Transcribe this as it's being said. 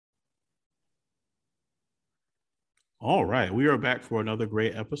All right, we are back for another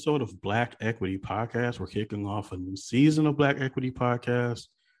great episode of Black Equity Podcast. We're kicking off a new season of Black Equity Podcast,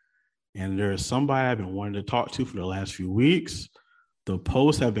 and there's somebody I've been wanting to talk to for the last few weeks. The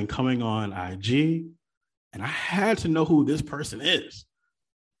posts have been coming on IG, and I had to know who this person is.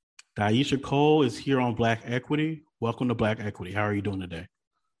 Daisha Cole is here on Black Equity. Welcome to Black Equity. How are you doing today?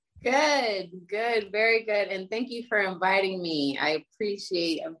 Good, very good. And thank you for inviting me. I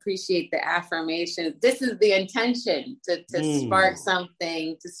appreciate the affirmation. This is the intention to spark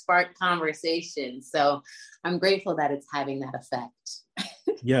something, to spark conversation. So I'm grateful that it's having that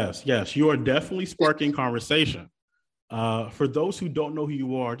effect. Yes, you are definitely sparking conversation. For those who don't know who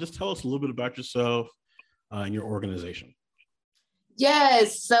you are, just tell us a little bit about yourself and your organization.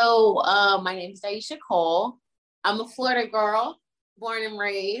 Yes, so my name is Daisha Cole. I'm a Florida girl, born and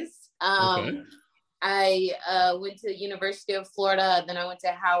raised. Okay. I went to the University of Florida, then I went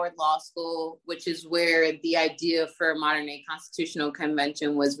to Howard Law School, which is where the idea for modern day constitutional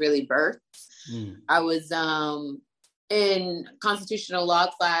convention was really birthed. I was in constitutional law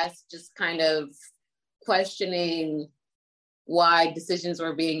class, just kind of questioning why decisions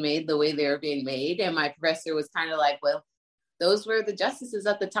were being made the way they were being made. And my professor was kind of like, well, those were the justices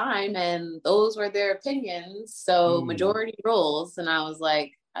at the time and those were their opinions. So majority rules. And I was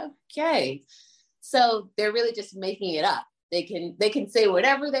like, okay. So they're really just making it up. They can say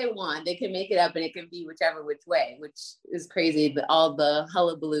whatever they want. They can make it up and it can be whichever which way, which is crazy. All the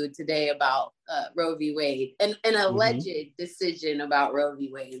hullabaloo today about Roe v. Wade and an alleged decision about Roe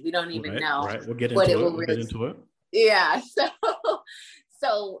v. Wade. We don't even know. Right. We'll get into it. We'll get into it. Yeah.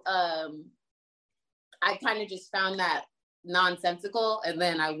 So I kind of just found that nonsensical. And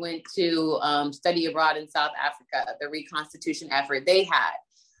then I went to study abroad in South Africa, the reconstitution effort they had.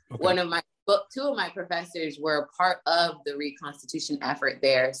 Okay. Two of my professors were a part of the reconstitution effort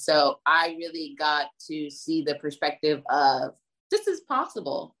there. So I really got to see the perspective of this is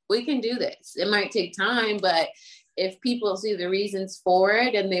possible. We can do this. It might take time, but if people see the reasons for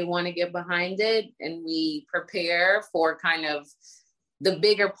it and they want to get behind it and we prepare for kind of the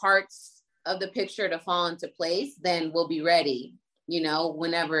bigger parts of the picture to fall into place, then we'll be ready,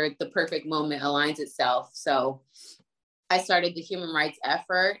 whenever the perfect moment aligns itself. So I started the human rights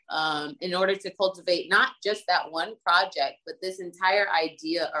effort in order to cultivate not just that one project, but this entire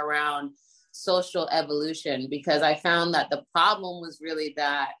idea around social evolution, because I found that the problem was really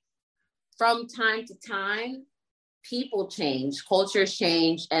that from time to time, people change, cultures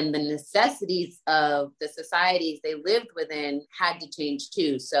change, and the necessities of the societies they lived within had to change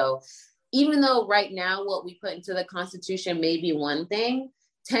too. So even though right now what we put into the Constitution may be one thing,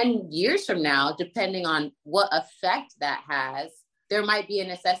 10 years from now, depending on what effect that has, there might be a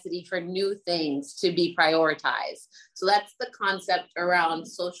necessity for new things to be prioritized. So that's the concept around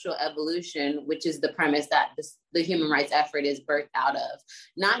social evolution, which is the premise that the human rights effort is birthed out of.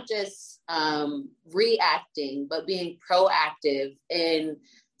 Not just reacting, but being proactive in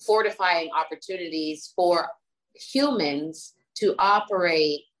fortifying opportunities for humans to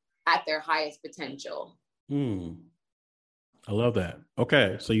operate at their highest potential. I love that.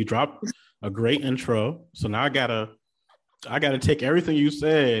 Okay, so you dropped a great intro. So now I gotta take everything you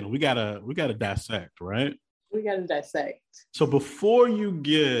said. We gotta dissect, right? We gotta dissect. So before you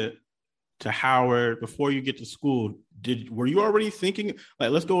get to Howard, before you get to school, were you already thinking,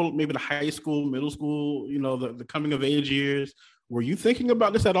 like, let's go maybe to high school, middle school, the coming of age years? Were you thinking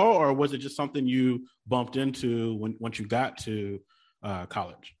about this at all, or was it just something you bumped into once you got to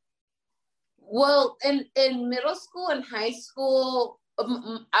college? Well, in middle school and high school,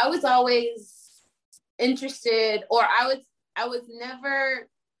 I was always interested, or I was never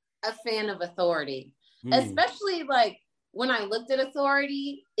a fan of authority, especially like when I looked at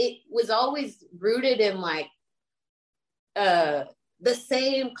authority, it was always rooted in like the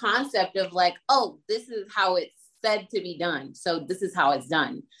same concept of like, oh, this is how it's said to be done. So this is how it's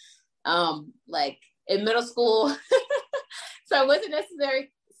done. Like in middle school, so I wasn't necessarily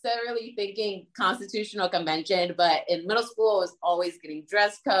thinking constitutional convention, but in middle school, I was always getting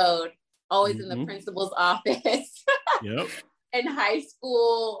dress code, always in the principal's office. Yep. In high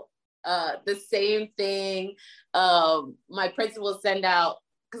school, the same thing. My principal send out,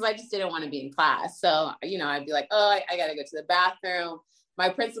 because I just didn't want to be in class. So, I'd be like, oh, I got to go to the bathroom. My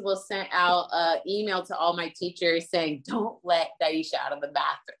principal sent out an email to all my teachers saying, don't let Daisha out of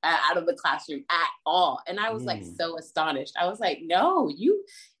the classroom at all. And I was like, so astonished. I was like, no, you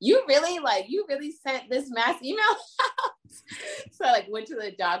really sent this mass email out? So I went to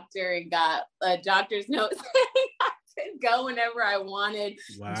the doctor and got a doctor's note saying I could go whenever I wanted.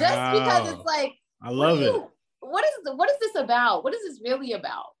 Wow. Just because it's like, I love it. What is this about? What is this really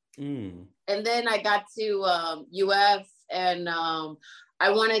about? And then I got to UF, and I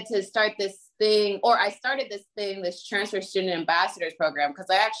wanted to start this thing, or I started this thing, this transfer student ambassadors program, because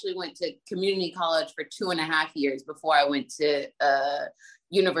I actually went to community college for 2.5 years before I went to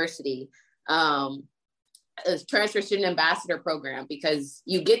university. A transfer student ambassador program, because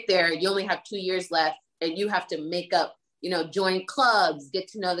you get there, you only have 2 years left, and you have to make up, join clubs, get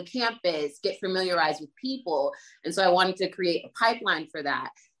to know the campus, get familiarized with people. And so I wanted to create a pipeline for that.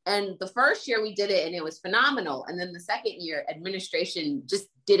 And the first year we did it, and it was phenomenal. And then the second year, administration just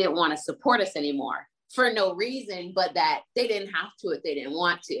didn't want to support us anymore for no reason, but that they didn't have to if they didn't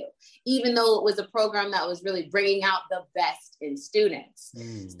want to, even though it was a program that was really bringing out the best in students.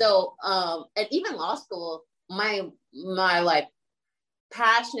 So, and even law school, my like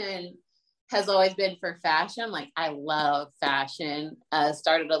passion has always been for fashion. Like, I love fashion.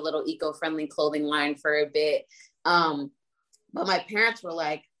 Started a little eco-friendly clothing line for a bit. But my parents were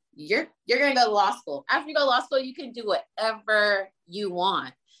like, you're going to go to law school. After you go to law school, you can do whatever you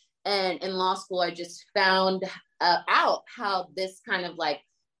want. And in law school, I just found out how this kind of like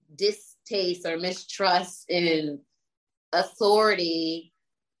distaste or mistrust in authority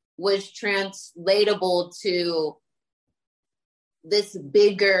was translatable to this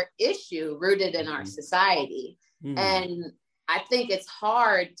bigger issue rooted in our society. And I think it's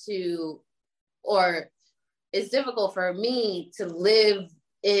hard to, or it's difficult for me to live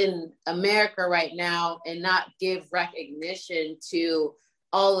in America right now and not give recognition to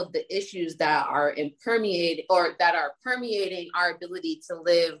all of the issues that are permeating our ability to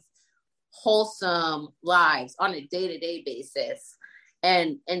live wholesome lives on a day-to-day basis.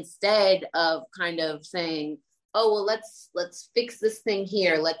 And instead of kind of saying, oh, well, let's fix this thing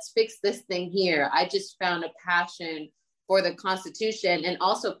here, let's fix this thing here, I just found a passion for the Constitution and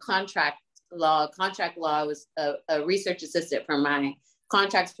also contract law. Contract law, I was a research assistant for my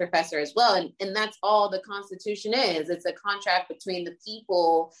contracts professor as well. And that's all the Constitution is. It's a contract between the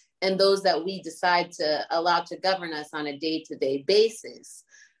people and those that we decide to allow to govern us on a day-to-day basis.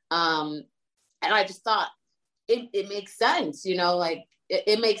 And I just thought it makes sense, like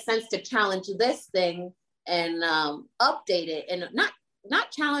it makes sense to challenge this thing and update it, and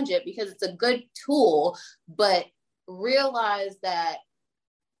not challenge it because it's a good tool, but realize that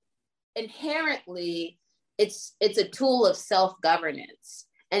inherently it's a tool of self-governance.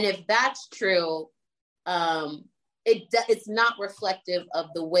 And if that's true, it's not reflective of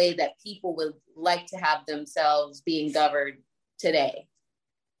the way that people would like to have themselves being governed today.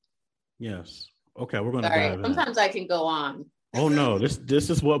 Yes. Okay, we're going to dive in. Sometimes I can go on. Oh no, this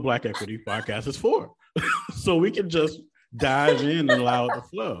is what Black Equity Podcast is for. So we can just dive in and allow it to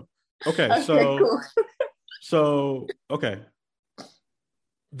flow. Okay, so okay.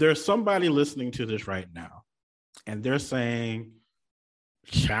 There's somebody listening to this right now, and they're saying,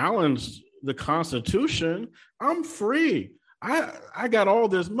 challenge the Constitution. I'm free. I got all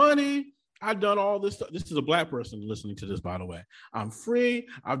this money. I've done all this stuff. This is a Black person listening to this, by the way. I'm free.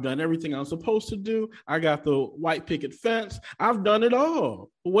 I've done everything I'm supposed to do. I got the white picket fence. I've done it all.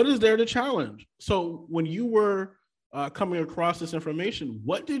 What is there to challenge? So when you were coming across this information,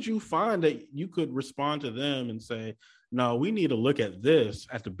 what did you find that you could respond to them and say, no, we need to look at this.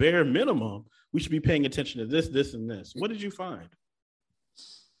 At the bare minimum, we should be paying attention to this, this, and this. What did you find?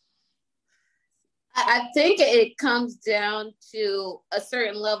 I think it comes down to a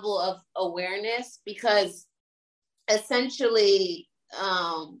certain level of awareness, because essentially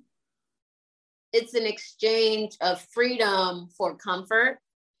it's an exchange of freedom for comfort.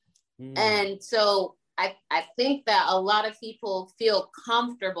 And so I think that a lot of people feel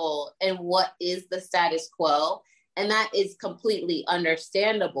comfortable in what is the status quo, and that is completely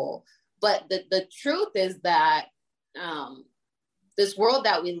understandable. But the truth is that this world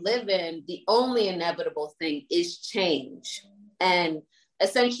that we live in, the only inevitable thing is change. And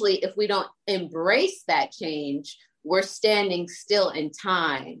essentially, if we don't embrace that change, we're standing still in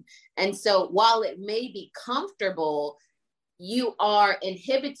time. And so while it may be comfortable, you are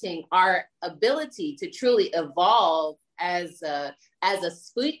inhibiting our ability to truly evolve as a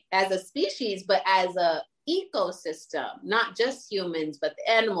species, but as a ecosystem, not just humans, but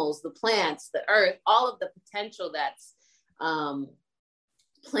the animals, the plants, the earth, all of the potential that's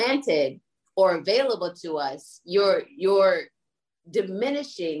planted or available to us. You're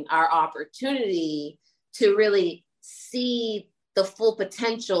diminishing our opportunity to really see the full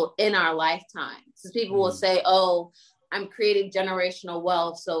potential in our lifetime. So people will say, oh, I'm creating generational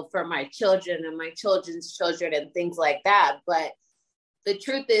wealth, so for my children and my children's children and things like that. But the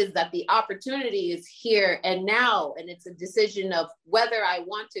truth is that the opportunity is here and now, and it's a decision of whether I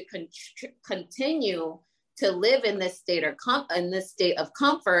want to continue to live in this state in this state of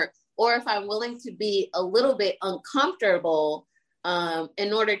comfort, or if I'm willing to be a little bit uncomfortable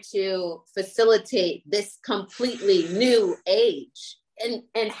in order to facilitate this completely new age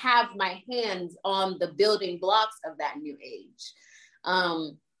and have my hands on the building blocks of that new age.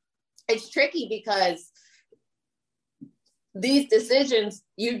 It's tricky because these decisions,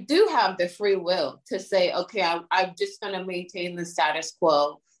 you do have the free will to say, okay, I'm just going to maintain the status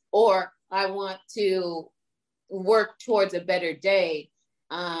quo, or I want to work towards a better day.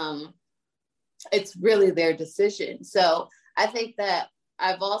 It's really their decision. So I think that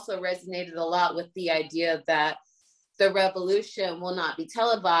I've also resonated a lot with the idea that the revolution will not be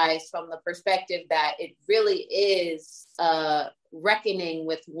televised, from the perspective that it really is reckoning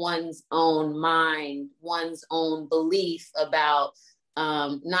with one's own mind, one's own belief about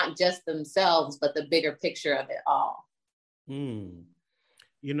not just themselves, but the bigger picture of it all.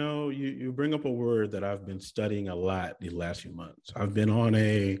 You know, you bring up a word that I've been studying a lot the last few months. I've been on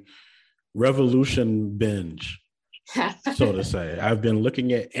a revolution binge, so to say. I've been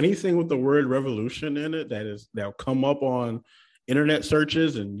looking at anything with the word revolution in it that'll come up on internet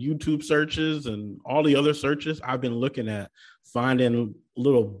searches and YouTube searches and all the other searches. I've been looking at finding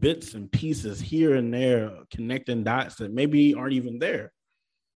little bits and pieces here and there, connecting dots that maybe aren't even there.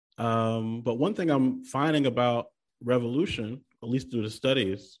 But one thing I'm finding about revolution, at least through the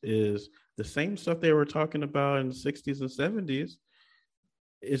studies, is the same stuff they were talking about in the 60s and 70s.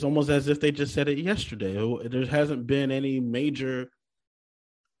 It's almost as if they just said it yesterday. There hasn't been any major,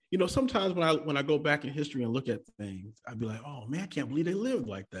 you know, sometimes when I go back in history and look at things, I'd be like, oh man, I can't believe they lived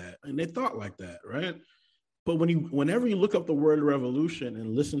like that and they thought like that, right? But whenever you look up the word revolution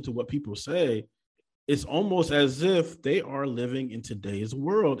and listen to what people say, it's almost as if they are living in today's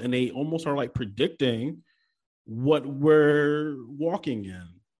world, and they almost are like predicting what we're walking in.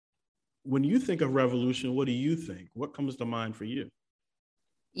 When you think of revolution, what do you think? What comes to mind for you?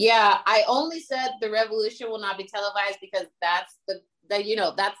 Yeah, I only said the revolution will not be televised because that's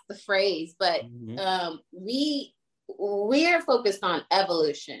that's the phrase. But we are focused on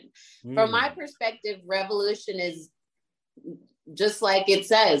evolution. From my perspective, revolution is just like it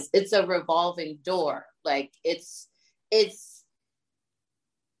says, it's a revolving door. Like it's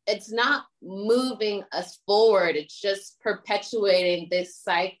not moving us forward. It's just perpetuating this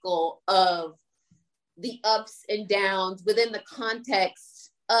cycle of the ups and downs within the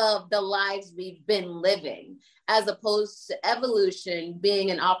context of the lives we've been living, as opposed to evolution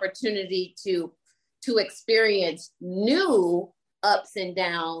being an opportunity to experience new ups and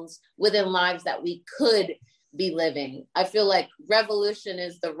downs within lives that we could be living. I feel like revolution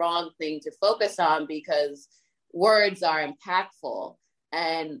is the wrong thing to focus on because words are impactful,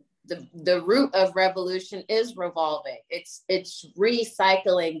 and the root of revolution is revolving. It's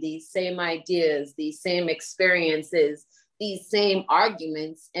recycling these same ideas, these same experiences, these same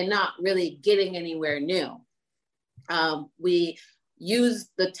arguments, and not really getting anywhere new. We use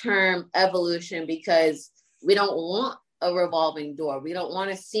the term evolution because we don't want a revolving door. We don't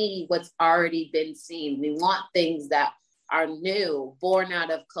want to see what's already been seen. We want things that are new, born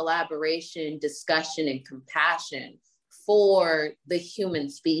out of collaboration, discussion, and compassion for the human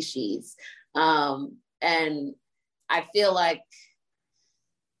species. And I feel like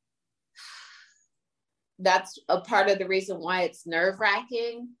that's a part of the reason why it's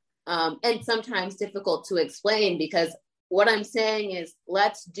nerve-wracking and sometimes difficult to explain, because what I'm saying is,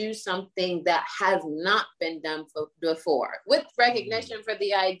 let's do something that has not been done before, with recognition for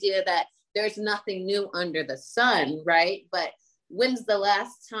the idea that there's nothing new under the sun, right? But when's the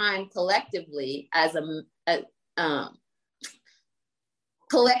last time collectively,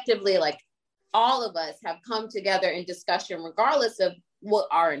 collectively, like all of us have come together in discussion, regardless of what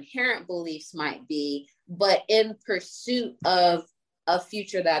our inherent beliefs might be, but in pursuit of a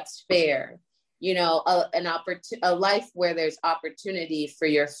future that's fair, you know, a life where there's opportunity for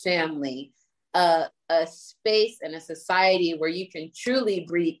your family, a space and a society where you can truly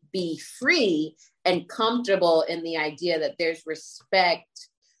be free and comfortable in the idea that there's respect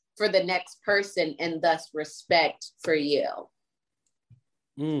for the next person and thus respect for you.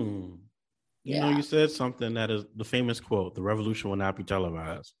 You know, you said something that is the famous quote, the revolution will not be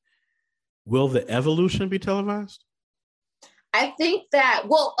televised. Will the evolution be televised? I think that,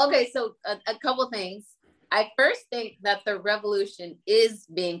 well, okay, so a couple things. I first think that the revolution is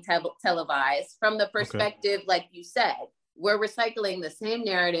being televised from the perspective, like you said, we're recycling the same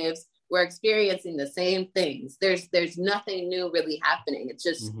narratives, we're experiencing the same things. There's nothing new really happening. It's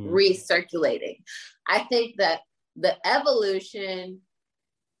just recirculating. I think that the evolution,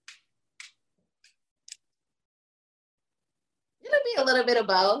 it'll be a little bit of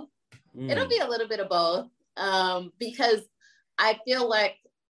both. It'll be a little bit of both. because I feel like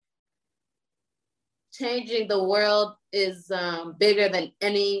changing the world is bigger than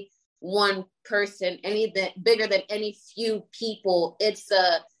any one person, bigger than any few people. It's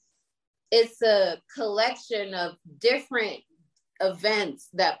a collection of different events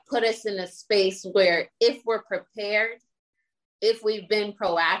that put us in a space where if we're prepared, if we've been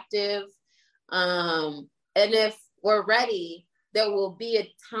proactive, and if we're ready, there will be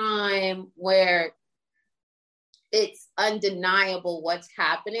a time where it's undeniable what's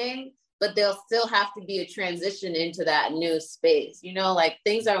happening, but there'll still have to be a transition into that new space. You know, like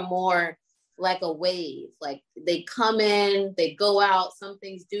things are more like a wave, like they come in, they go out, some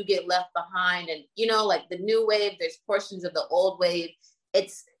things do get left behind. And, you know, like the new wave, there's portions of the old wave.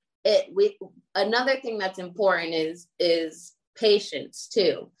 Another thing that's important is patience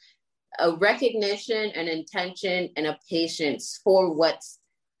too. A recognition, an intention, and a patience for what's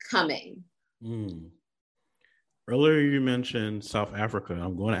coming. Earlier, you mentioned South Africa.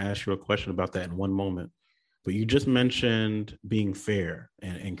 I'm going to ask you a question about that in one moment. But you just mentioned being fair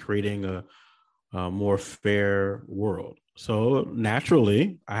and creating a more fair world. So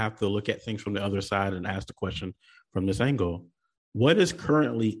naturally, I have to look at things from the other side and ask the question from this angle. What is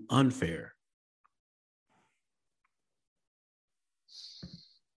currently unfair?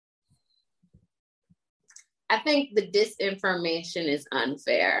 I think the disinformation is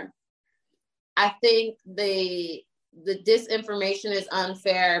unfair. I think the disinformation is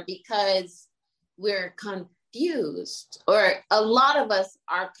unfair because we're confused, or a lot of us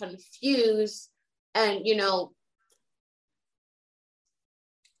are confused. And, you know,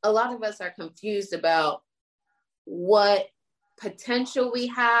 a lot of us are confused about what potential we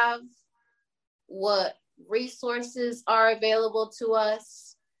have, what resources are available to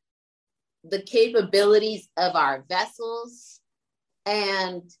us, the capabilities of our vessels,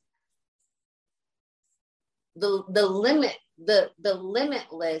 and the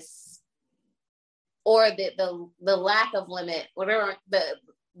limitless, or the lack of limit, whatever,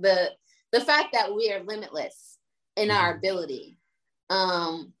 the fact that we are limitless in our ability.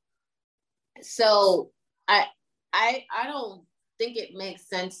 So I don't think it makes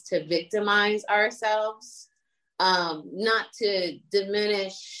sense to victimize ourselves, not to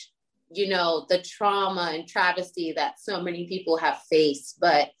diminish, you know, the trauma and travesty that so many people have faced,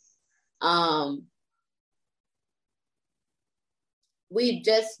 but we've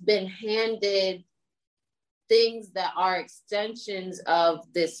just been handed things that are extensions of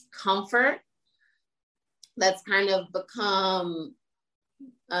this comfort that's kind of become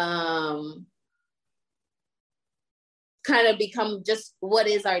just what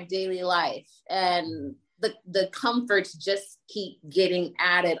is our daily life. And the comforts just keep getting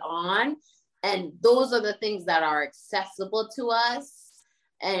added on. And those are the things that are accessible to us.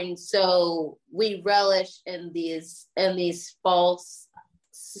 And so we relish in these false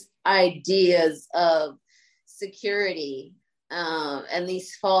ideas of security, and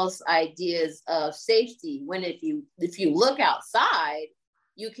these false ideas of safety, when if you look outside,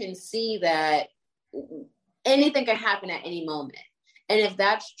 you can see that anything can happen at any moment. And if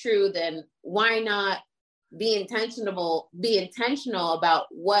that's true, then why not be intentional about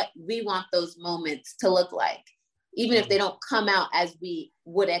what we want those moments to look like? Even if they don't come out as we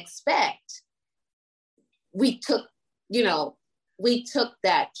would expect, we took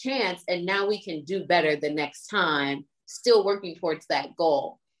that chance, and now we can do better the next time, still working towards that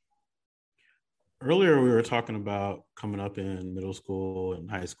goal. Earlier, we were talking about coming up in middle school and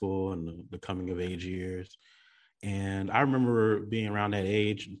high school and the coming of age years. And I remember being around that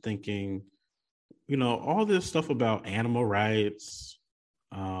age and thinking, you know, all this stuff about animal rights,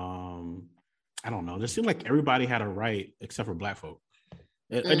 I don't know. It seemed like everybody had a right except for Black folk.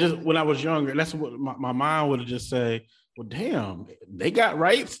 I just, when I was younger, that's what my mind would have just say, well, damn, they got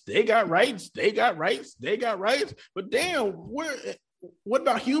rights. They got rights. They got rights. They got rights. But damn, what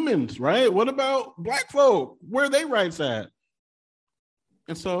about humans, right? What about Black folk? Where are they rights at?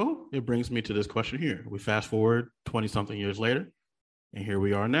 And so it brings me to this question here. We fast forward 20 something years later, and here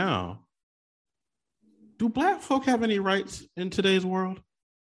we are now. Do Black folk have any rights in today's world?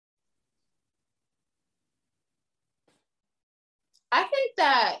 I think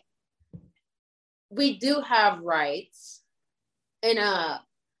that we do have rights in a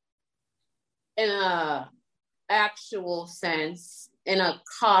actual sense, in a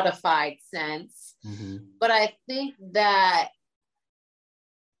codified sense. Mm-hmm. But I think that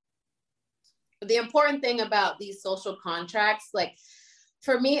the important thing about these social contracts, like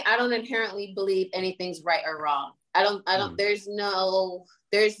for me, I don't inherently believe anything's right or wrong. I don't, there's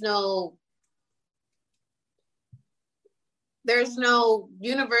no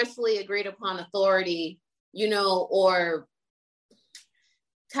universally agreed upon authority or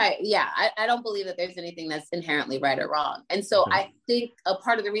I don't believe that there's anything that's inherently right or wrong. And so I think a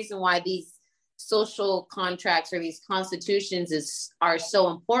part of the reason why these social contracts or these constitutions are so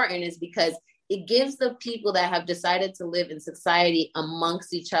important is because it gives the people that have decided to live in society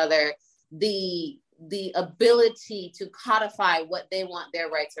amongst each other the ability to codify what they want their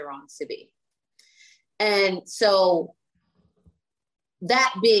rights or wrongs to be. And so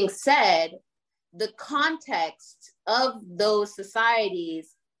that being said, the context of those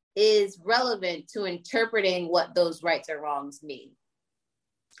societies is relevant to interpreting what those rights or wrongs mean.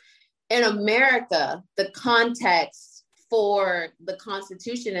 In America, the context for the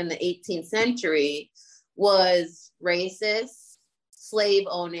Constitution in the 18th century was racist,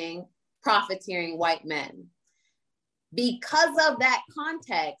 slave-owning, profiteering white men. Because of that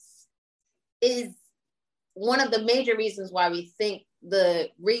context is one of the major reasons why we think the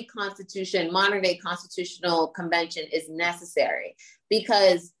reconstitution, modern day constitutional convention is necessary,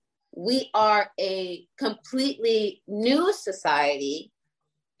 because we are a completely new society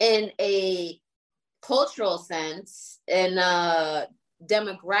in a cultural sense, in a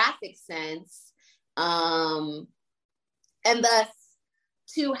demographic sense, and thus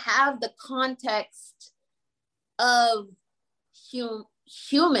to have the context of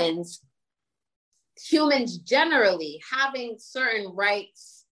humans generally having certain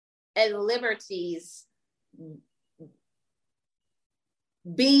rights and liberties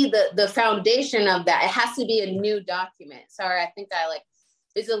be the foundation of that. It has to be a new document. Sorry, I think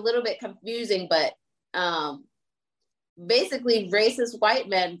it's a little bit confusing, but basically racist white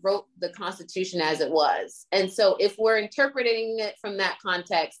men wrote the Constitution as it was. And so if we're interpreting it from that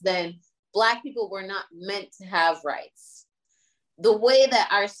context, then Black people were not meant to have rights. The way that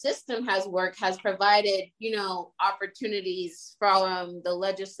our system has worked has provided, opportunities from the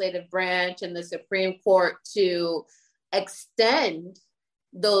legislative branch and the Supreme Court to extend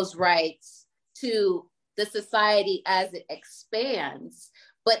those rights to the society as it expands.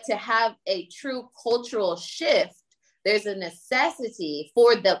 But to have a true cultural shift, there's a necessity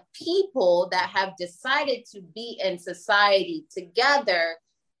for the people that have decided to be in society together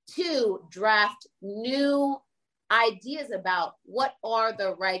to draft new ideas about what are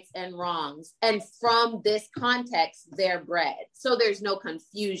the rights and wrongs. And from this context, they're bred. So there's no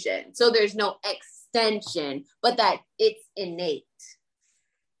confusion. So there's no extension, but that it's innate.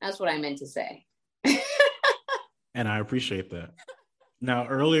 That's what I meant to say. And I appreciate that. Now,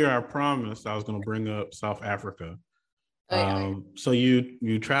 earlier I promised I was going to bring up South Africa. So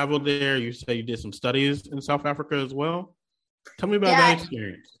you traveled there. You say you did some studies in South Africa as well. Tell me about that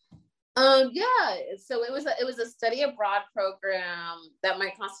experience. So it was a study abroad program that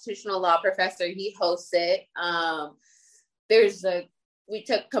my constitutional law professor, he hosted. We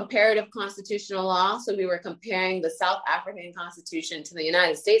took comparative constitutional law. So we were comparing the South African Constitution to the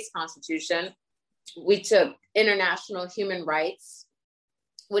United States Constitution. We took international human rights,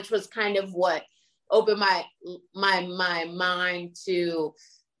 which was kind of what opened my mind to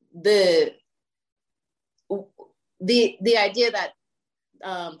the idea that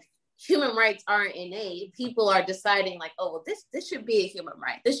human rights aren't innate. People are deciding like, oh, well, this should be a human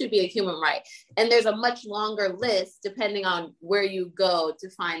right. This should be a human right. And there's a much longer list depending on where you go to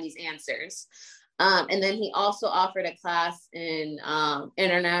find these answers. And then he also offered a class in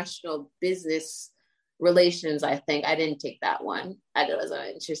international business relations, I think. I didn't take that one. I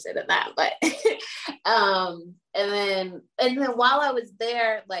wasn't interested in that, but and then while I was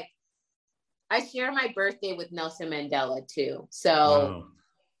there, like I share my birthday with Nelson Mandela too. So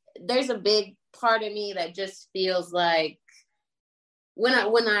there's a big part of me that just feels like when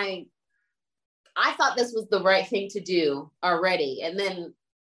I thought this was the right thing to do already. And then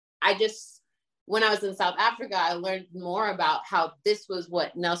when I was in South Africa, I learned more about how this was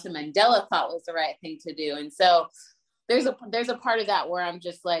what Nelson Mandela thought was the right thing to do. And so there's a part of that where I'm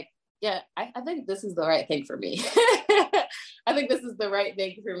just like, yeah, I think this is the right thing for me. I think this is the right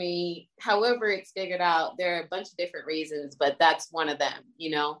thing for me. However it's figured out, there are a bunch of different reasons, but that's one of them,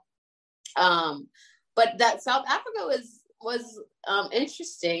 But that South Africa was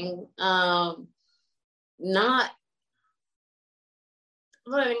interesting. I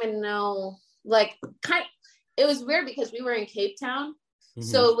don't even know. It was weird because we were in Cape Town. Mm-hmm.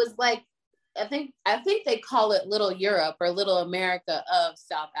 So it was like, I think they call it Little Europe or Little America of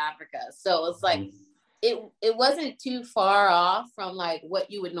South Africa. So it's like, it wasn't too far off from like what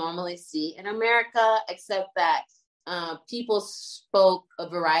you would normally see in America, except that people spoke a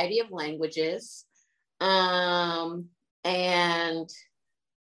variety of languages. And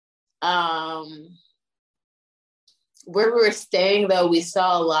where we were staying, though, we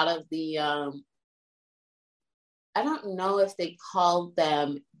saw a lot of the I don't know if they called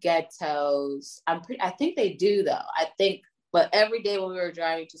them ghettos. I think they do though. But every day when we were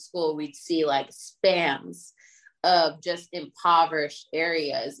driving to school, we'd see like spans of just impoverished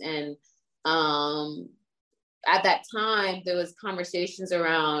areas. And at that time, there was conversations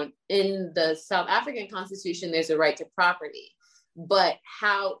around, in the South African Constitution, there's a right to property, but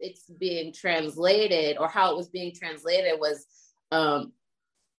how it's being translated, or how it was being translated, was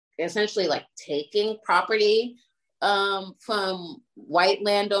essentially like taking property from white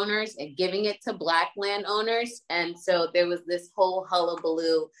landowners and giving it to Black landowners. And so there was this whole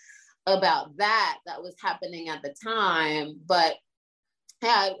hullabaloo about that was happening at the time. But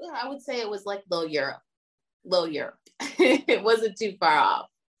yeah, I would say it was like Little Europe. It wasn't too far off.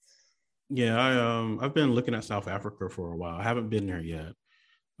 Yeah, I've been looking at South Africa for a while. I haven't been there yet.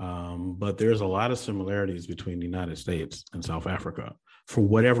 But there's a lot of similarities between the United States and South Africa for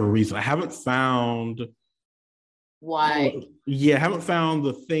whatever reason. I haven't found why. Yeah, I haven't found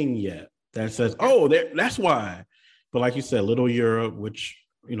the thing yet that says, oh, that's why. But like you said, Little Europe, which,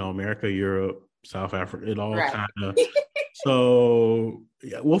 America, Europe, South Africa, it all kind of. So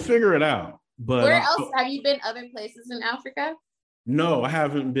yeah, we'll figure it out. But where else have you been? Other places in Africa? No, I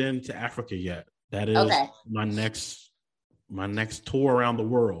haven't been to Africa yet. That is okay. My next tour around the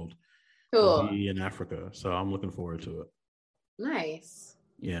world. Cool. Will be in Africa, so I'm looking forward to it. Nice.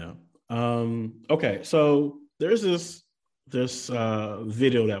 Yeah. Okay, so there's this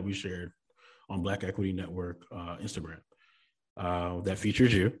video that we shared on Black Equity Network Instagram that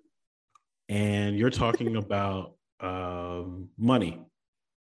features you, and you're talking about money.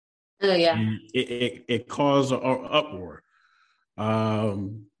 Oh yeah. And it caused an uproar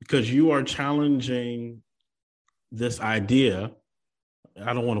because you are challenging this idea.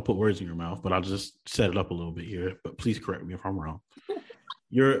 I don't want to put words in your mouth, but I'll just set it up a little bit here. But please correct me if I'm wrong.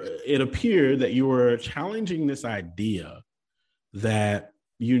 It appeared that you were challenging this idea that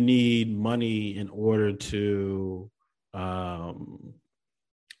you need money in order to not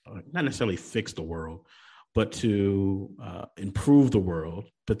necessarily fix the world, but to improve the world.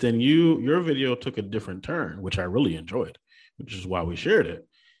 But then your video took a different turn, which I really enjoyed, which is why we shared it.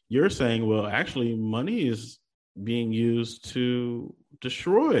 You're saying, well, actually, money is being used to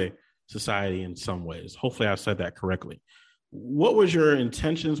destroy society in some ways. Hopefully I said that correctly. What was your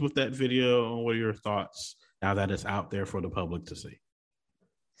intentions with that video, and what are your thoughts now that it's out there for the public to see?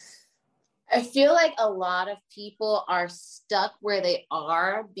 I feel like a lot of people are stuck where they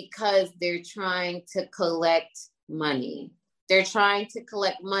are because they're trying to collect money. They're trying to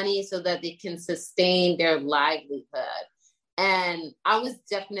collect money so that they can sustain their livelihood. And I was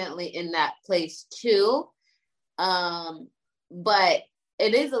definitely in that place too. But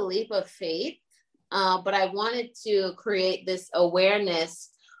it is a leap of faith. But I wanted to create this awareness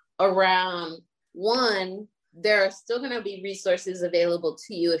around, one, there are still going to be resources available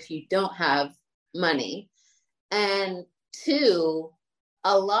to you if you don't have money. And two,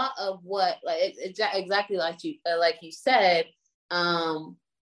 a lot of what, exactly like you said,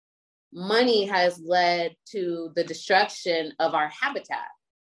 money has led to the destruction of our habitat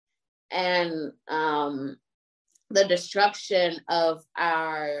and the destruction of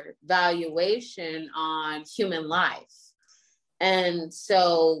our valuation on human life. And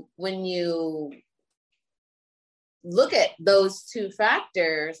so when you look at those two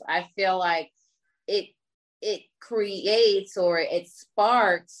factors, I feel like it creates, or it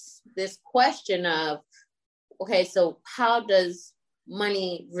sparks this question of, okay, so how does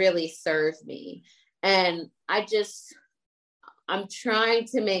money really serve me? And I'm trying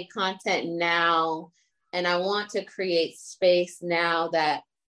to make content now, and I want to create space now that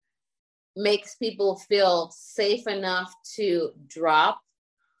makes people feel safe enough to drop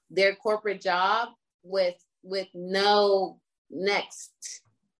their corporate job with no next,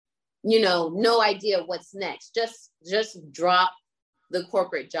 no idea what's next. Just drop the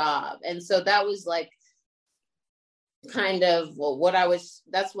corporate job. And so that was like kind of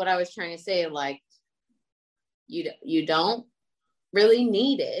that's what I was trying to say. Like, you don't really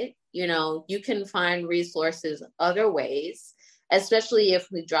need it. You can find resources other ways, especially if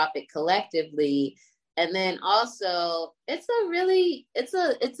we drop it collectively. And then also it's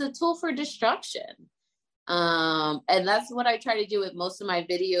a tool for destruction. And that's what I try to do with most of my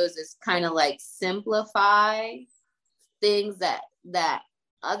videos, is kind of like simplify things that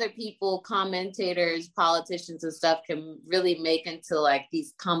other people, commentators, politicians and stuff can really make into like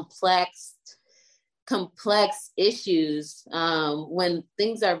these complex issues. When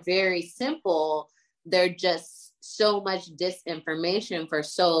things are very simple, they're just so much disinformation for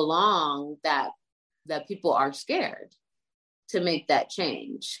so long that people are scared to make that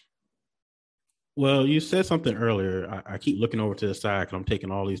change. Well, you said something earlier. I keep looking over to the side because I'm taking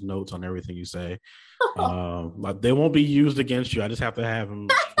all these notes on everything you say. But they won't be used against you. I just have to have them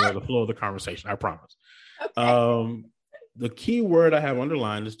for the flow of the conversation. I promise. Okay. The key word I have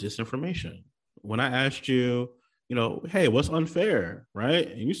underlined is disinformation. When I asked you, hey, what's unfair, right?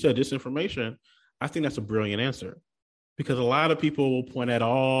 And you said disinformation. I think that's a brilliant answer because a lot of people will point at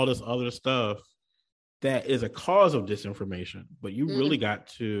all this other stuff that is a cause of disinformation, but you really got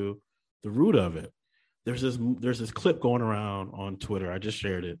to the root of it. There's this clip going around on Twitter. I just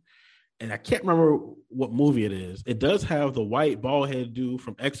shared it, and I can't remember what movie it is. It does have the white bald head dude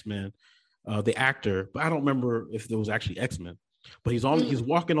from X-Men, the actor, but I don't remember if it was actually X-Men. But he's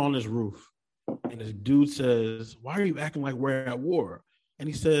walking on this roof, and this dude says, "Why are you acting like we're at war?" And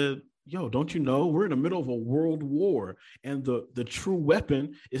he said, "Yo, don't you know we're in the middle of a world war, and the true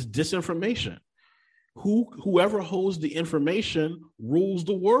weapon is disinformation. Whoever holds the information rules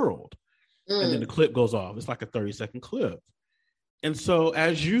the world." And then the clip goes off. It's like a 30-second clip. And so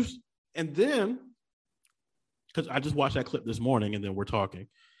and then, because I just watched that clip this morning and then we're talking.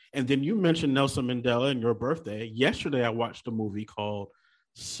 And then you mentioned Nelson Mandela and your birthday. Yesterday, I watched a movie called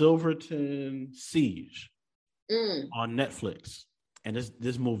Silverton Siege on Netflix. And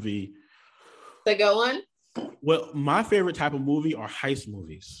this movie. The good one? Well, my favorite type of movie are heist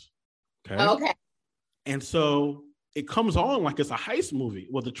movies. Okay. And so it comes on like it's a heist movie.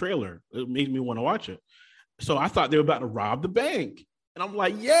 Well, the trailer, it made me want to watch it. So I thought they were about to rob the bank. And I'm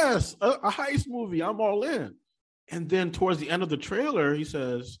like, yes, a heist movie. I'm all in. And then towards the end of the trailer, he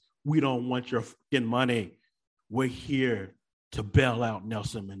says, "We don't want your fucking money. We're here to bail out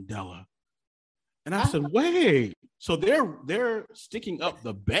Nelson Mandela." And I said, wait. So they're sticking up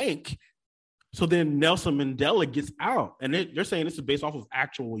the bank. So then Nelson Mandela gets out. And they're saying this is based off of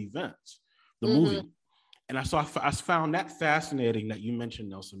actual events, the movie. And I found that fascinating that you mentioned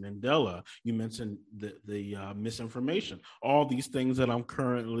Nelson Mandela. You mentioned the misinformation, all these things that I'm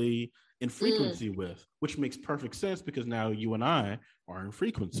currently in frequency with, which makes perfect sense because now you and I are in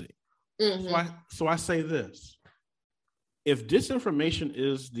frequency. So I say this: if disinformation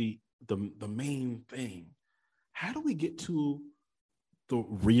is the main thing, how do we get to the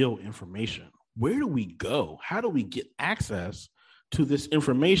real information? Where do we go? How do we get access to this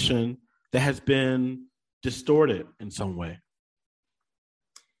information that has been distorted in some way?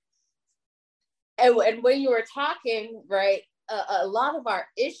 And when you were talking, right, a lot of our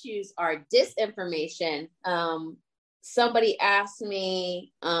issues are disinformation. Somebody asked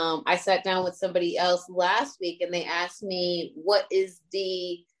me, I sat down with somebody else last week and they asked me, what do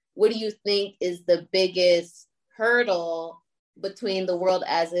you think is the biggest hurdle between the world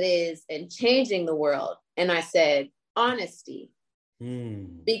as it is and changing the world? And I said, honesty.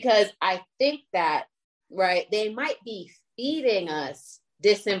 Because I think that, right, they might be feeding us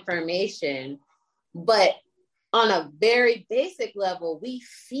disinformation, but on a very basic level, we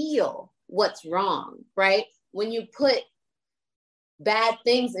feel what's wrong, right? When you put bad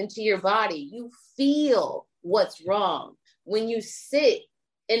things into your body, you feel what's wrong. When you sit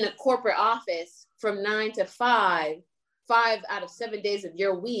in a corporate office from 9 to 5 out of 7 days of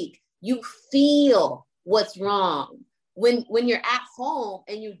your week, you feel what's wrong. When you're at home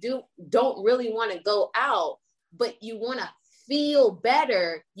and you don't really want to go out, but you want to feel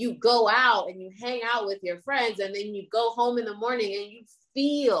better, you go out and you hang out with your friends, and then you go home in the morning and you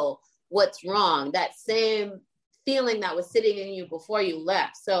feel what's wrong, that same feeling that was sitting in you before you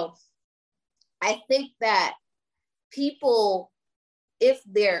left. So I think that people, if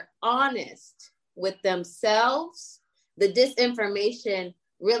they're honest with themselves, the disinformation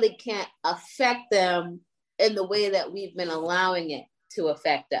really can't affect them in the way that we've been allowing it to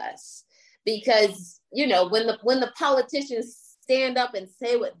affect us. Because, when the politicians stand up and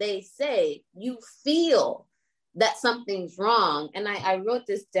say what they say, you feel that something's wrong. And I wrote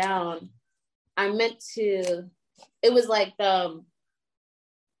this down. It was like, I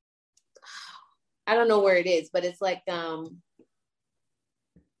don't know where it is, but it's like, don't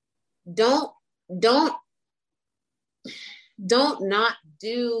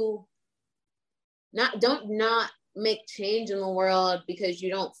make change in the world because you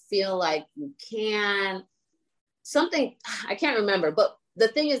don't feel like you can. Something, I can't remember, but the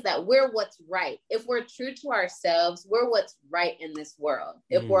thing is that we're what's right. If we're true to ourselves, we're what's right in this world.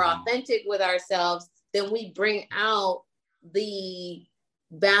 If we're authentic with ourselves, then we bring out the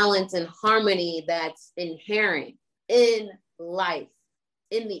balance and harmony that's inherent in life,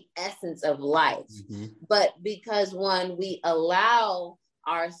 in the essence of life. But because we allow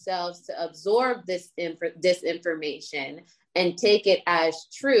ourselves to absorb this information and take it as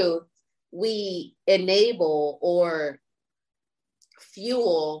truth, we enable or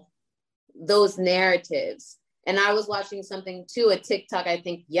fuel those narratives. And I was watching something too, a TikTok, I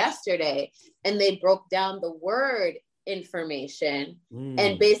think yesterday, and they broke down the word information.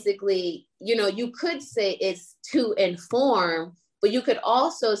 And basically, you know, you could say it's to inform, but you could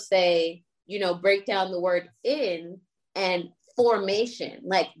also say, you know, break down the word in and formation,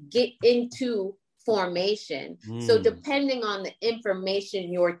 like get into formation. So depending on the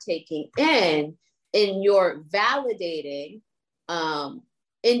information you're taking in and you're validating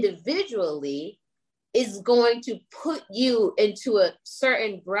individually, is going to put you into a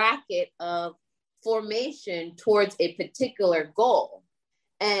certain bracket of formation towards a particular goal.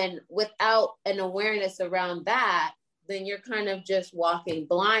 And without an awareness around that, then you're kind of just walking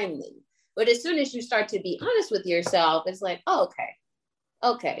blindly. But as soon as you start to be honest with yourself, it's like, oh,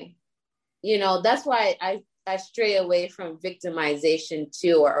 okay. You know, that's why I stray away from victimization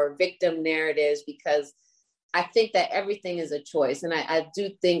too, or victim narratives, because I think that everything is a choice. And I do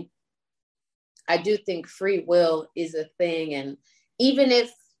think free will is a thing. And even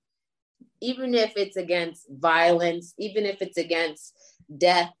if it's against violence, even if it's against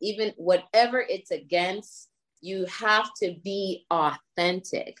death, even whatever it's against, you have to be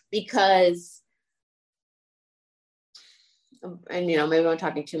authentic, because, and you know, maybe I'm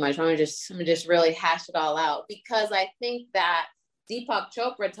talking too much. I'm gonna just really hash it all out, because I think that Deepak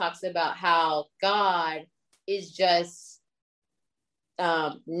Chopra talks about how God is just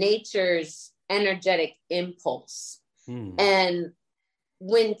nature's energetic impulse. And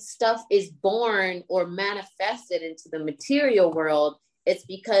when stuff is born or manifested into the material world, it's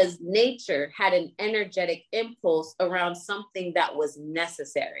because nature had an energetic impulse around something that was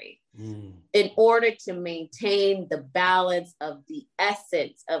necessary in order to maintain the balance of the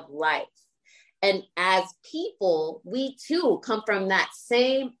essence of life. And as people, we too come from that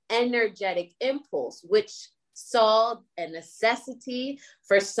same energetic impulse, which saw a necessity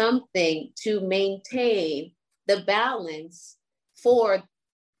for something to maintain the balance for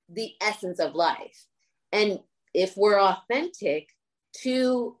the essence of life. And if we're authentic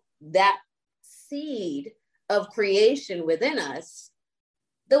to that seed of creation within us,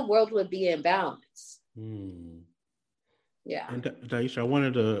 the world would be in balance. Yeah. And Daisha, I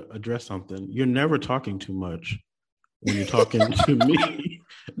wanted to address something. You're never talking too much when you're talking to me.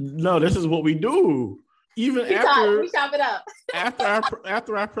 No, this is what we do. Even we chop it up.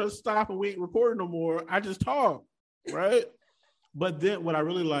 after I press stop and we ain't recording no more, I just talk, right? But then what I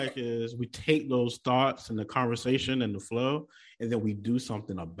really like is we take those thoughts and the conversation and the flow, and then we do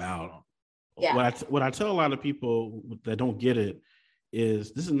something about them. Yeah. What I tell a lot of people that don't get it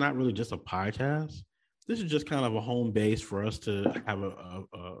is this is not really just a podcast. This is just kind of a home base for us to have a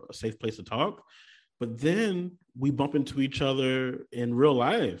safe place to talk. But then we bump into each other in real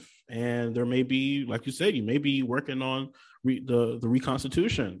life. And there may be, like you said, you may be working on the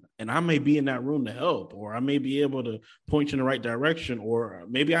reconstitution. And I may be in that room to help, or I may be able to point you in the right direction, or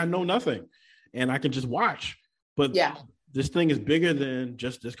maybe I know nothing and I can just watch. But this thing is bigger than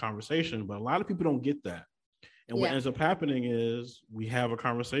just this conversation. But a lot of people don't get that. And what ends up happening is we have a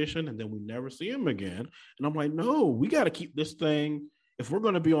conversation and then we never see him again. And I'm like, no, we got to keep this thing. If we're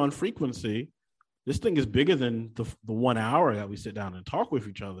going to be on frequency, this thing is bigger than the 1 hour that we sit down and talk with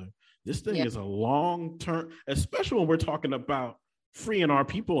each other. This thing is a long-term, especially when we're talking about freeing our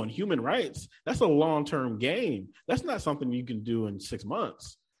people and human rights. That's a long-term game. That's not something you can do in 6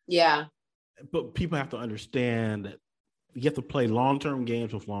 months. Yeah. But people have to understand that you have to play long-term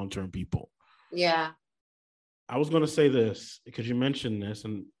games with long-term people. Yeah. I was going to say this because you mentioned this,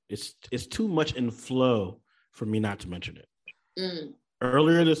 and it's too much in flow for me not to mention it.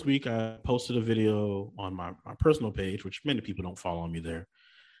 Earlier this week, I posted a video on my personal page, which many people don't follow me there.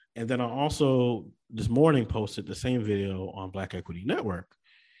 And then I also, this morning, posted the same video on Black Equity Network.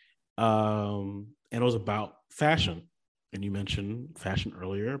 And it was about fashion. And you mentioned fashion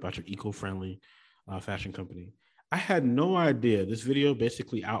earlier, about your eco-friendly fashion company. I had no idea. This video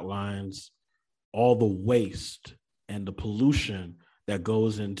basically outlines all the waste and the pollution that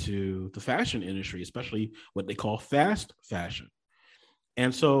goes into the fashion industry, especially what they call fast fashion.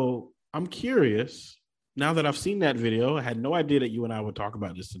 And so I'm curious, now that I've seen that video, I had no idea that you and I would talk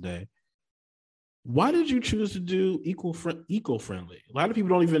about this today. Why did you choose to do eco-friendly? A lot of people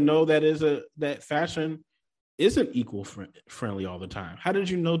don't even know that fashion isn't eco-friendly all the time. How did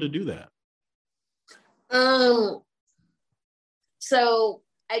you know to do that? So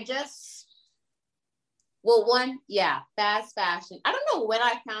I just, fast fashion. I don't know when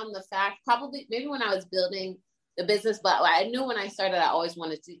I found the fact, probably maybe when I was building the business, but I knew when I started, I always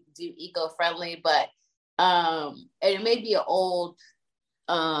wanted to do eco-friendly, but and it may be an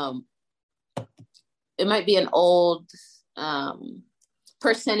old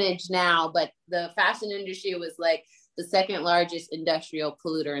percentage now, but the fashion industry was like the second largest industrial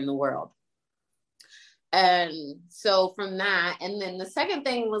polluter in the world. And so from that, and then the second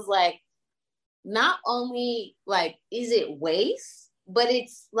thing was like, not only like, is it waste, but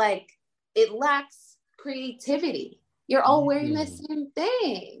it's like, it lacks creativity. You're all wearing the same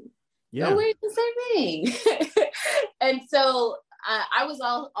thing. Yeah. You're wearing the same thing. And so I was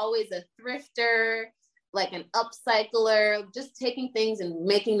always a thrifter, like an upcycler, just taking things and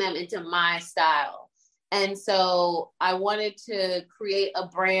making them into my style. And so I wanted to create a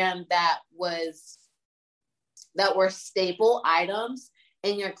brand that were staple items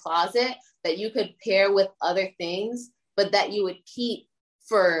in your closet that you could pair with other things, but that you would keep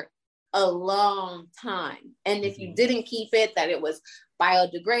for a long time. And if you didn't keep it, that it was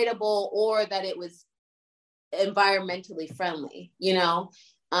biodegradable or that it was environmentally friendly, you know?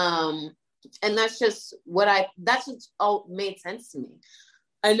 And that's just all made sense to me.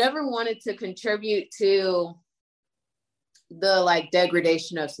 I never wanted to contribute to the like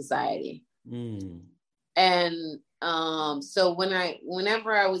degradation of society. And so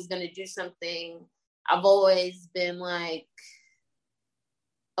whenever I was going to do something, I've always been like,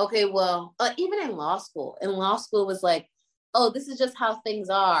 okay, well, even in law school was like, oh, this is just how things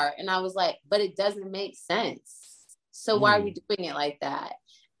are. And I was like, but it doesn't make sense. So why are we doing it like that?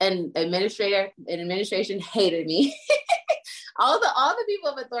 And administration hated me. all the people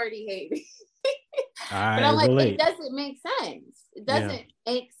of authority hate me. But I'm like, it doesn't make sense. It doesn't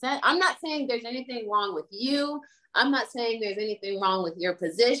make sense. I'm not saying there's anything wrong with you. I'm not saying there's anything wrong with your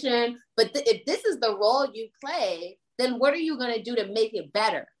position. But if this is the role you play, then what are you going to do to make it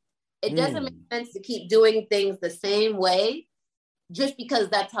better? It doesn't make sense to keep doing things the same way just because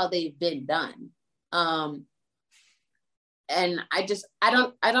that's how they've been done. And I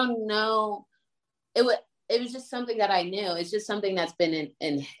don't know. It was just something that I knew. It's just something that's been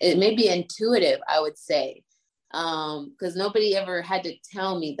in it may be intuitive, I would say. Because nobody ever had to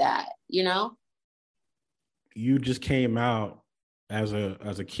tell me that, you know? You just came out as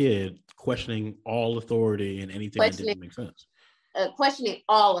a kid questioning all authority and anything that didn't make sense. Questioning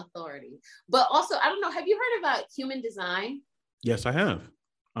all authority. But also, I don't know, have you heard about human design? Yes, I have.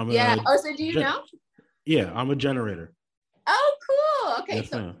 So do you know? Yeah, I'm a generator. Oh, cool. Okay, yes,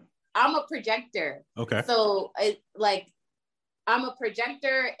 so ma'am. I'm a projector. Okay. So I'm a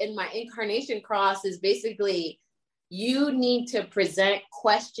projector, and my incarnation cross is basically you need to present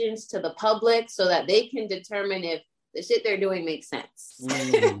questions to the public so that they can determine if the shit they're doing makes sense.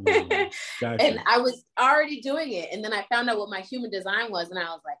 Gotcha. And I was already doing it. And then I found out what my human design was. And I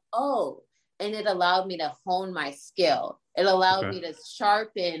was like, oh, and it allowed me to hone my skill. It allowed me to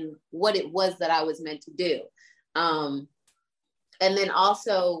sharpen what it was that I was meant to do. And then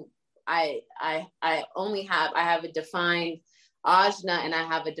also I have a defined ajna and I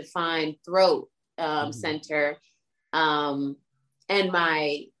have a defined throat center. And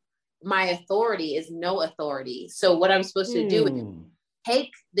my authority is no authority. So what I'm supposed to do is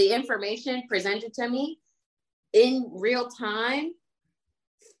take the information presented to me in real time,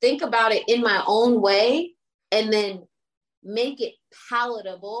 think about it in my own way, and then make it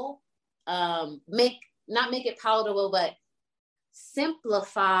palatable. Not make it palatable, but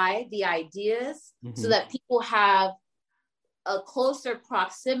simplify the ideas so that people have a closer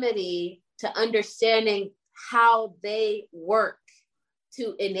proximity to understanding how they work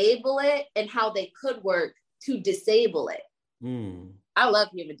to enable it and how they could work to disable it. I love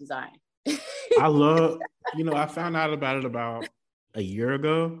human design. I found out about it about a year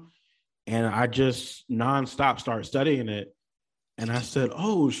ago, and I just nonstop started studying it. And I said,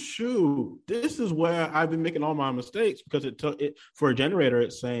 oh, shoot, this is where I've been making all my mistakes, because it took it for a generator.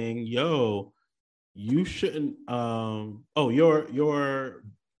 It's saying, yo, you shouldn't, you're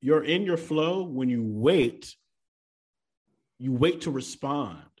in your flow when you wait to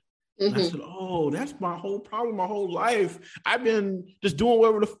respond. And I said, oh, that's my whole problem, my whole life. I've been just doing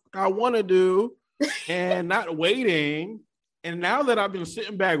whatever the fuck I want to do and not waiting. And now that I've been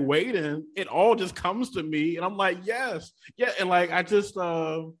sitting back waiting, it all just comes to me. And I'm like, yes. Yeah. And like, I just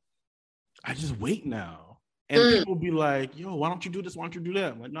wait now. And people be like, yo, why don't you do this? Why don't you do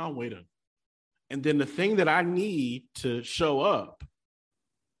that? I'm like, no, I'm waiting. And then the thing that I need to show up,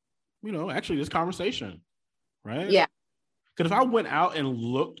 actually this conversation, right? Yeah. Because if I went out and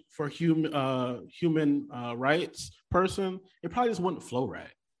looked for human rights person, it probably just wouldn't flow right.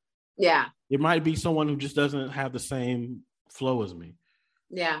 Yeah. It might be someone who just doesn't have the same flow as me.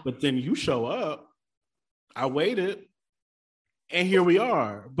 Yeah. But then you show up, I waited, and here we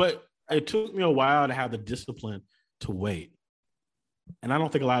are. But it took me a while to have the discipline to wait. And I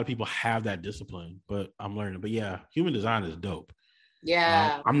don't think a lot of people have that discipline, but I'm learning. But yeah, human design is dope.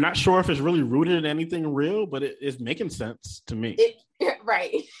 Yeah. I'm not sure if it's really rooted in anything real, but it is making sense to me.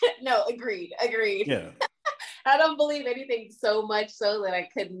 Right. No, agreed. Yeah. I don't believe anything so much so that I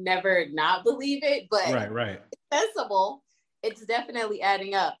could never not believe it, but Right. it's sensible. It's definitely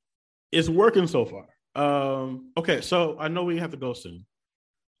adding up. It's working so far. Okay, so I know we have to go soon.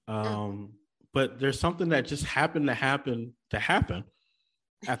 But there's something that just happened to happen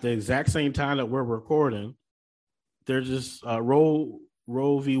at the exact same time that we're recording. There's just a Roe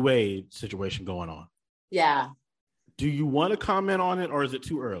v. Wade situation going on. Yeah. Do you want to comment on it, or is it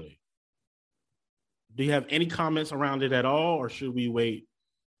too early? Do you have any comments around it at all, or should we wait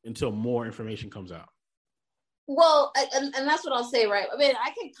until more information comes out? Well, and that's what I'll say, right? I mean,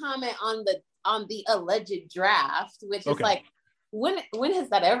 I can comment on the alleged draft, which is like, when has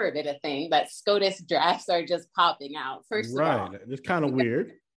that ever been a thing that SCOTUS drafts are just popping out? First of all, it's kind of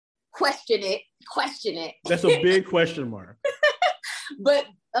weird. Question it. That's a big question mark. But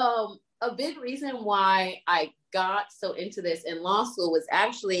a big reason why I got so into this in law school was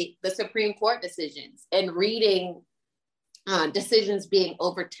actually the Supreme Court decisions and reading decisions being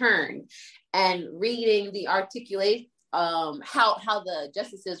overturned and reading the articulate how the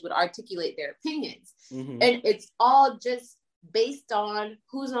justices would articulate their opinions. Mm-hmm. And it's all just based on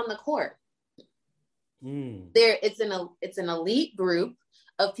who's on the court. It's an elite group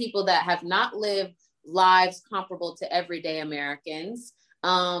of people that have not lived lives comparable to everyday Americans,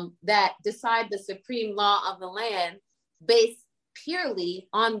 that decide the supreme law of the land based purely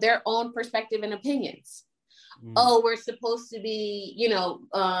on their own perspective and opinions. Oh, we're supposed to be,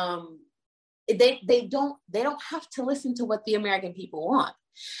 they don't have to listen to what the American people want.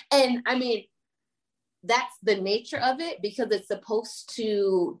 And I mean, that's the nature of it, because it's supposed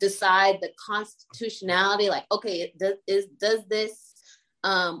to decide the constitutionality. Like, okay, does this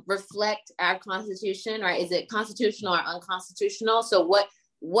reflect our Constitution, right? Is it constitutional or unconstitutional? So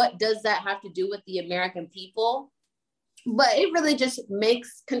what does that have to do with the American people? But it really just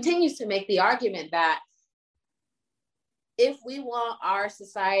continues to make the argument that if we want our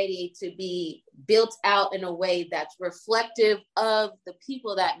society to be built out in a way that's reflective of the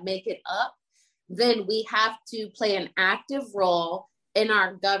people that make it up, then we have to play an active role in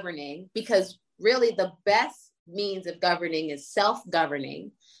our governing, because really the best means of governing is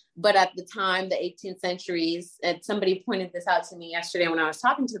self-governing. But at the time, the 18th centuries, and somebody pointed this out to me yesterday when I was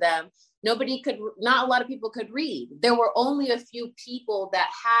talking to them, not a lot of people could read. There were only a few people that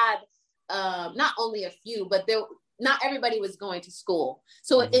had, not only a few, but not everybody was going to school.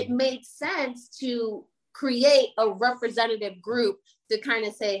 So it made sense to create a representative group to kind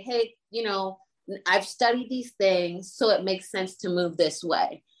of say, hey, I've studied these things, so it makes sense to move this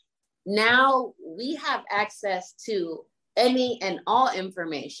way. Now we have access to any and all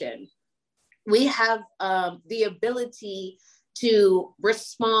information. We have the ability to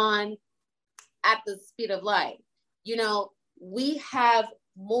respond at the speed of light. We have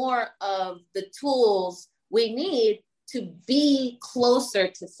more of the tools we need to be closer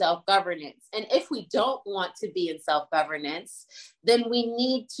to self-governance. And if we don't want to be in self-governance, then we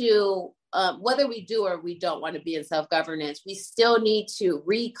need to, whether we do or we don't want to be in self-governance, we still need to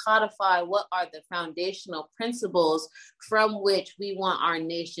recodify what are the foundational principles from which we want our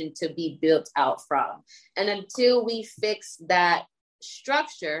nation to be built out from. And until we fix that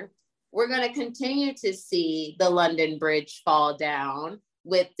structure, we're going to continue to see the London Bridge fall down,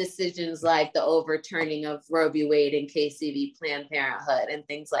 with decisions like the overturning of Roe v. Wade and Casey v. Planned Parenthood and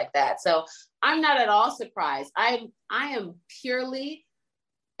things like that. So I'm not at all surprised. I am purely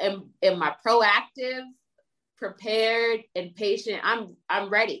am I proactive, prepared, and patient. I'm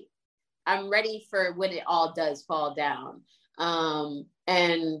ready. I'm ready for when it all does fall down.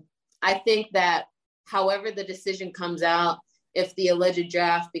 And I think that however the decision comes out, if the alleged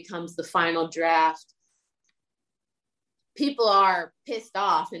draft becomes the final draft, people are pissed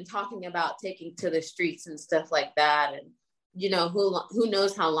off and talking about taking to the streets and stuff like that. And, who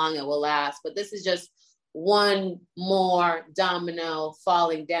knows how long it will last, but this is just one more domino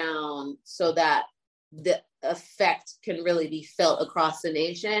falling down so that the effect can really be felt across the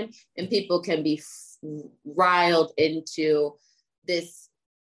nation and people can be riled into this,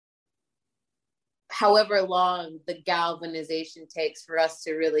 however long the galvanization takes for us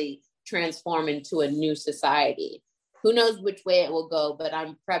to really transform into a new society. Who knows which way it will go, but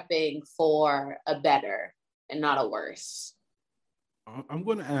I'm prepping for a better and not a worse. I'm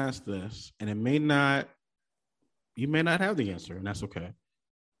going to ask this, and you may not have the answer, and that's okay.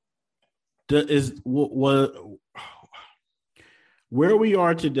 where we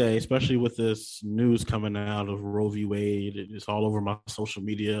are today, especially with this news coming out of Roe v. Wade, it's all over my social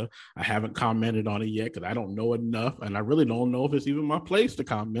media. I haven't commented on it yet because I don't know enough, and I really don't know if it's even my place to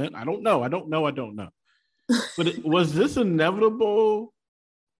comment. I don't know. But was this inevitable,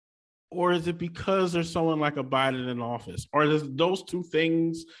 or is it because there's someone like a Biden in office, or does those two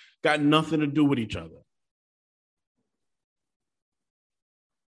things got nothing to do with each other?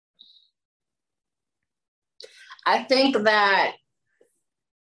 I think that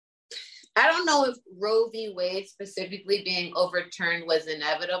I don't know if Roe v. Wade specifically being overturned was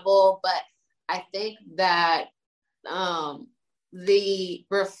inevitable, but I think that the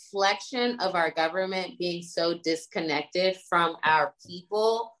reflection of our government being so disconnected from our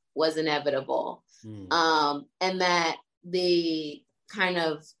people was inevitable. And that the kind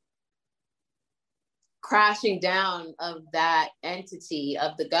of crashing down of that entity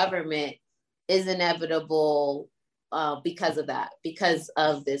of the government is inevitable because of that, because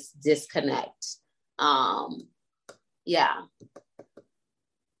of this disconnect. Yeah.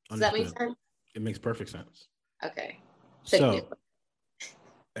 Does that make sense? It makes perfect sense. Okay. So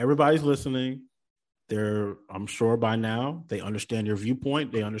everybody's listening. I'm sure by now they understand your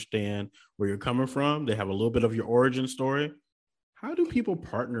viewpoint. They understand where you're coming from. They have a little bit of your origin story. How do people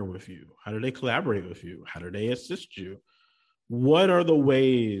partner with you? How do they collaborate with you? How do they assist you? What are the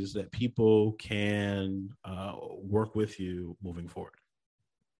ways that people can work with you moving forward?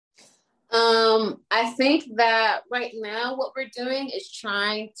 I think that right now what we're doing is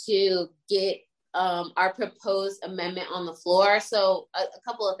trying to get our proposed amendment on the floor. So a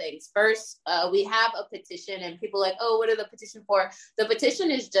couple of things. First, we have a petition and people are like, oh, what are the petition for? The petition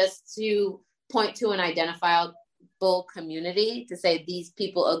is just to point to an identifiable community to say these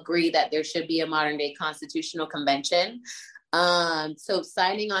people agree that there should be a modern day constitutional convention. So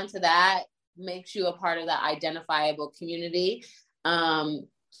signing on to that makes you a part of that identifiable community. And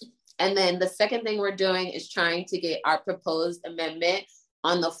then the second thing we're doing is trying to get our proposed amendment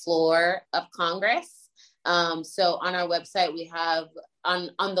on the floor of Congress. So on our website, we have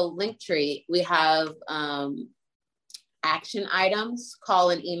on the link tree, we have action items, call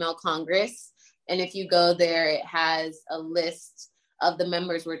and email Congress. And if you go there, it has a list of the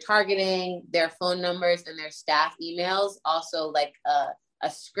members we're targeting, their phone numbers and their staff emails, also like a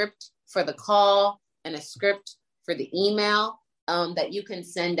script for the call and a script for the email that you can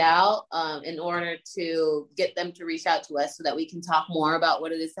send out in order to get them to reach out to us so that we can talk more about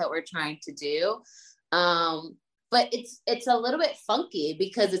what it is that we're trying to do. But it's a little bit funky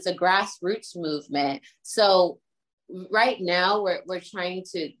because it's a grassroots movement. So right now we're trying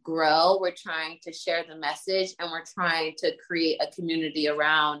to grow, we're trying to share the message, and we're trying to create a community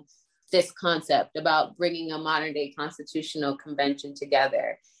around this concept about bringing a modern day constitutional convention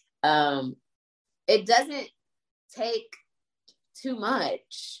together. It doesn't take too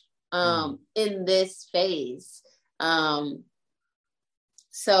much in this phase.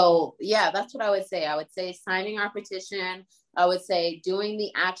 So yeah, that's what I would say. I would say signing our petition. I would say doing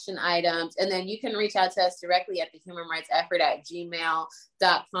the action items, and then you can reach out to us directly at the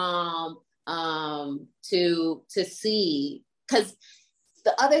humanrightseffort@gmail.com to see, because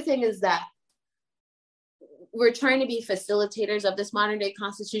the other thing is that we're trying to be facilitators of this modern day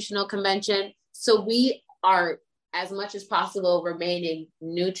constitutional convention. So we are, as much as possible, remaining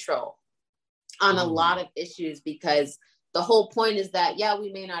neutral on a lot of issues, because the whole point is that, yeah,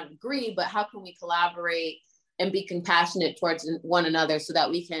 we may not agree, but how can we collaborate and be compassionate towards one another so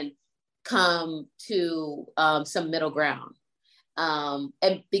that we can come to some middle ground.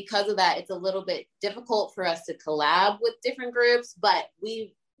 And because of that, it's a little bit difficult for us to collab with different groups, but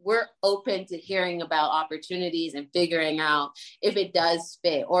we're open to hearing about opportunities and figuring out if it does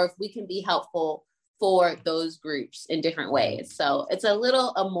fit or if we can be helpful for those groups in different ways. So it's a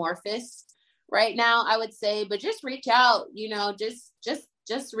little amorphous right now, I would say, but just reach out,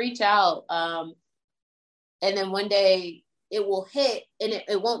 just reach out. And then one day it will hit, and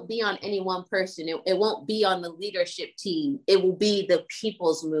it won't be on any one person. It won't be on the leadership team. It will be the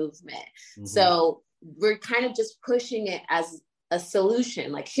people's movement. Mm-hmm. So we're kind of just pushing it as a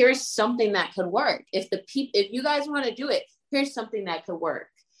solution. Like, here's something that could work. If you guys want to do it, here's something that could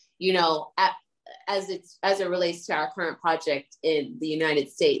work, as it relates to our current project in the United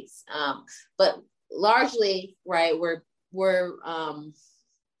States. But largely, right, we're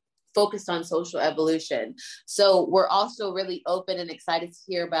focused on social evolution. So we're also really open and excited to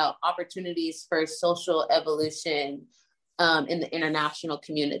hear about opportunities for social evolution in the international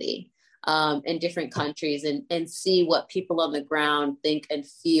community, in different countries, and see what people on the ground think and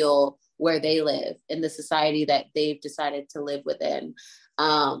feel where they live in the society that they've decided to live within.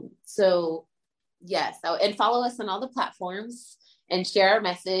 So yes, and follow us on all the platforms and share our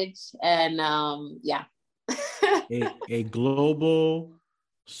message. And yeah. a global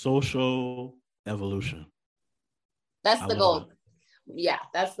social evolution. That's the goal. Yeah,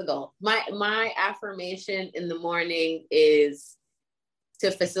 that's the goal. My affirmation in the morning is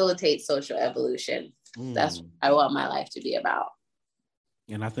to facilitate social evolution. That's what I want my life to be about.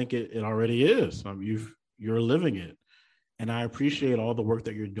 And I think it already is. You're living it. And I appreciate all the work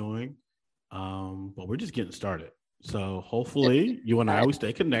that you're doing. But we're just getting started. So hopefully you and I, we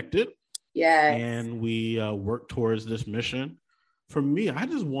stay connected. Yeah. And we work towards this mission. For me, I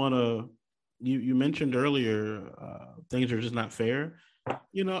just want to, you mentioned earlier, things are just not fair.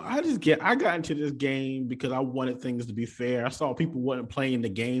 You know, I got into this game because I wanted things to be fair. I saw people wasn't playing the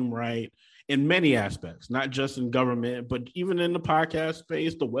game right in many aspects, not just in government, but even in the podcast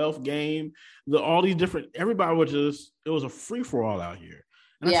space, the wealth game, all these different, everybody it was a free for all out here.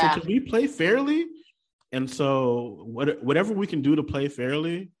 And I said, can we play fairly? And so whatever we can do to play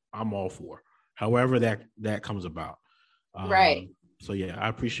fairly, I'm all for, however that comes about. Right. So yeah, I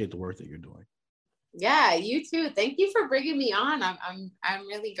appreciate the work that you're doing. Yeah, you too. Thank you for bringing me on. I'm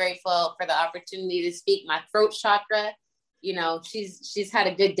really grateful for the opportunity to speak. My throat chakra, you know, she's had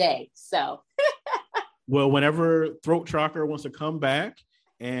a good day. So well, whenever throat chakra wants to come back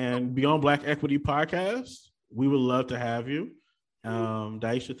and be on Black Equity Podcast, we would love to have you.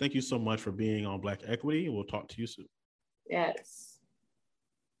 Daisha, thank you so much for being on Black Equity. We'll talk to you soon. Yes.